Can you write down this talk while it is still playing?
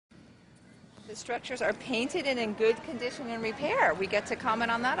The structures are painted and in good condition and repair. We get to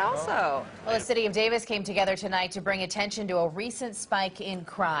comment on that also. Well, the city of Davis came together tonight to bring attention to a recent spike in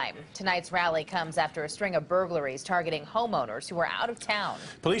crime. Tonight's rally comes after a string of burglaries targeting homeowners who were out of town.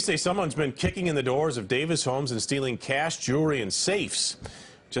 Police say someone's been kicking in the doors of Davis homes and stealing cash, jewelry, and safes.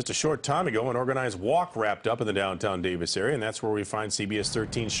 Just a short time ago, an organized walk wrapped up in the downtown Davis area, and that's where we find CBS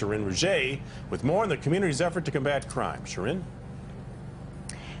 13's Sharon Roger with more on the community's effort to combat crime. Sharon?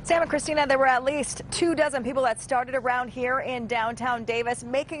 Sam and Christina, there were at least 24 people that started around here in downtown Davis,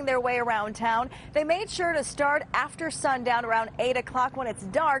 making their way around town. They made sure to start after sundown around 8 o'clock when it's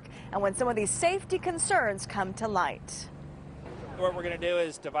dark and when some of these safety concerns come to light. What we're going to do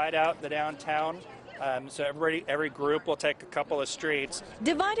is divide out the downtown. So every group will take a couple of streets.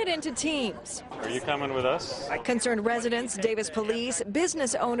 Divided into teams. Are you coming with us? Concerned residents, Davis police,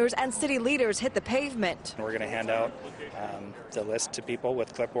 business owners, and city leaders hit the pavement. We're going to hand out the list to people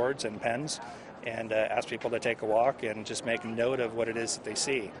with clipboards and pens and ask people to take a walk and just make note of what it is that they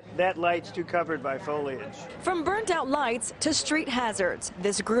see. That light's too covered by foliage. From burnt out lights to street hazards,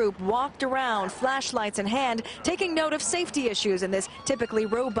 this group walked around, flashlights in hand, taking note of safety issues in this typically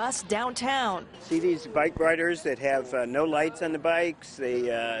robust downtown. See these bike riders that have no lights on the bikes,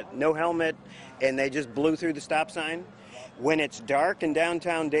 they no helmet, and they just blew through the stop sign? When it's dark in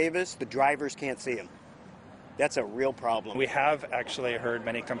downtown Davis, the drivers can't see them. That's a real problem. We have actually heard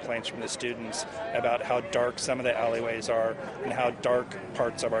many complaints from the students about how dark some of the alleyways are and how dark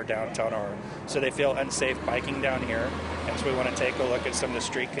parts of our downtown are. So they feel unsafe biking down here, and so we want to take a look at some of the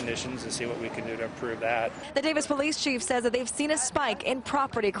street conditions and see what we can do to improve that. The Davis police chief says that they've seen a spike in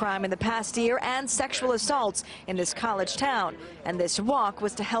property crime in the past year and sexual assaults in this college town, and this walk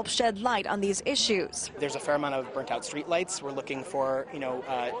was to help shed light on these issues. There's a fair amount of burnt out street lights. We're looking for,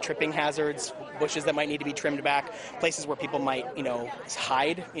 tripping hazards, bushes that might need to be trimmed back, places where people might,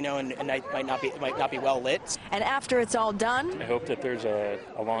 hide, and might not be well lit. And after it's all done, I hope that there's a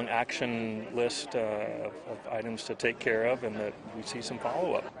long action list of items to take care of and that we see some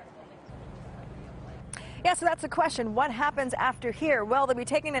follow-up. yeah, so that's the question. What happens after here? Well, they'll be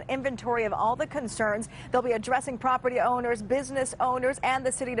taking an inventory of all the concerns. They'll be addressing property owners, business owners, and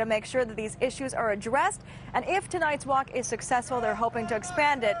the city to make sure that these issues are addressed. And if tonight's walk is successful, they're hoping to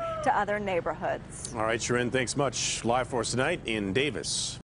expand it to other neighborhoods. All right, Sharon, thanks much. Live for us tonight in Davis.